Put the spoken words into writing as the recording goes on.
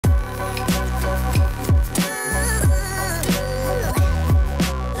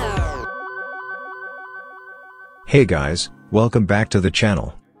Hey guys, welcome back to the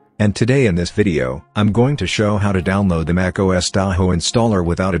channel. And today in this video, I'm going to show how to download the macOS Tahoe installer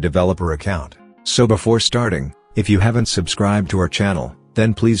without a developer account. So before starting, if you haven't subscribed to our channel,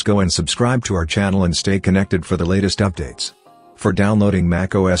 then please go and subscribe to our channel and stay connected for the latest updates. For downloading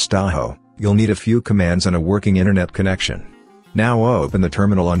macOS Tahoe, you'll need a few commands and a working internet connection. Now open the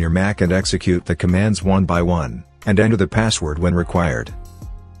terminal on your Mac and execute the commands one by one, and enter the password when required.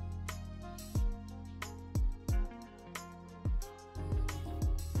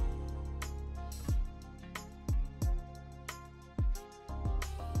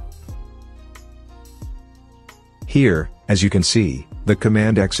 Here, as you can see, the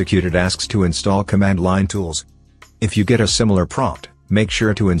command executed asks to install command line tools. If you get a similar prompt, make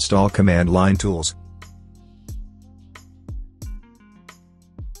sure to install command line tools.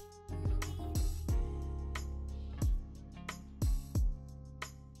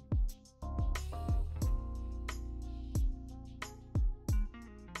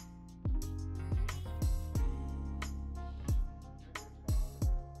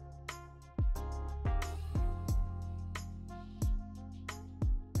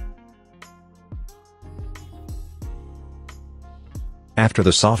 After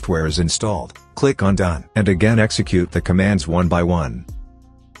the software is installed, click on Done and again execute the commands one by one.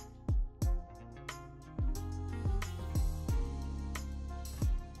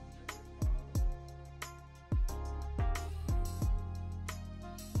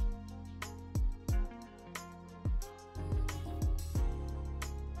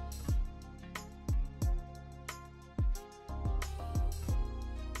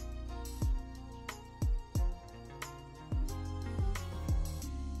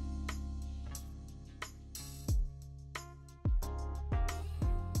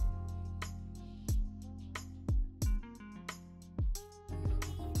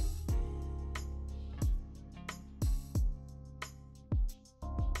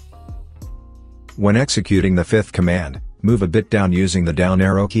 When executing the fifth command, move a bit down using the down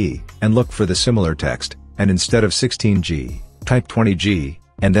arrow key, and look for the similar text, and instead of 16G, type 20G,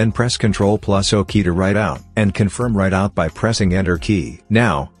 and then press Ctrl+O key to write out, and confirm write out by pressing Enter key.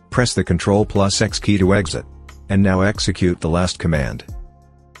 Now, press the Ctrl+X key to exit. And now execute the last command.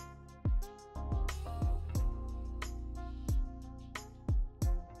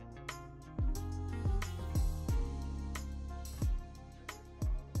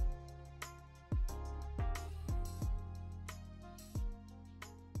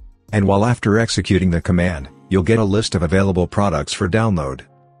 And while after executing the command, you'll get a list of available products for download.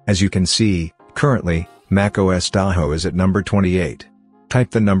 As you can see, currently, macOS Tahoe is at number 28.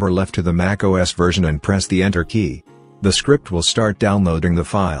 Type the number left to the macOS version and press the Enter key. The script will start downloading the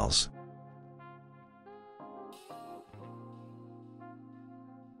files.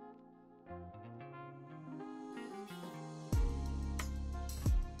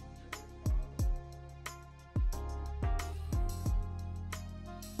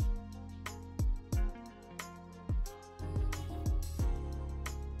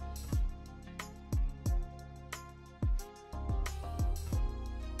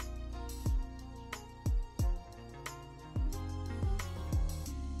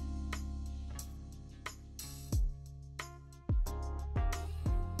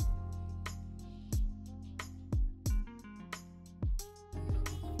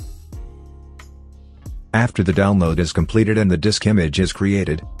 After the download is completed and the disk image is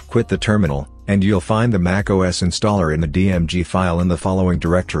created, quit the terminal, and you'll find the macOS installer in the DMG file in the following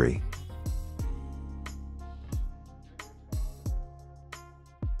directory.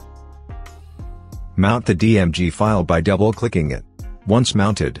 Mount the DMG file by double-clicking it. Once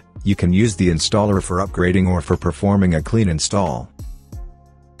mounted, you can use the installer for upgrading or for performing a clean install.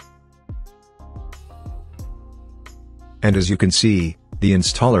 And as you can see, the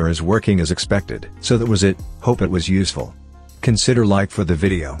installer is working as expected. So that was it, hope it was useful. Consider like for the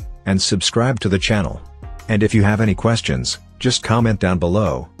video, and subscribe to the channel. And if you have any questions, just comment down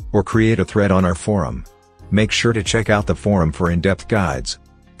below, or create a thread on our forum. Make sure to check out the forum for in-depth guides.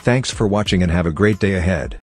 Thanks for watching and have a great day ahead.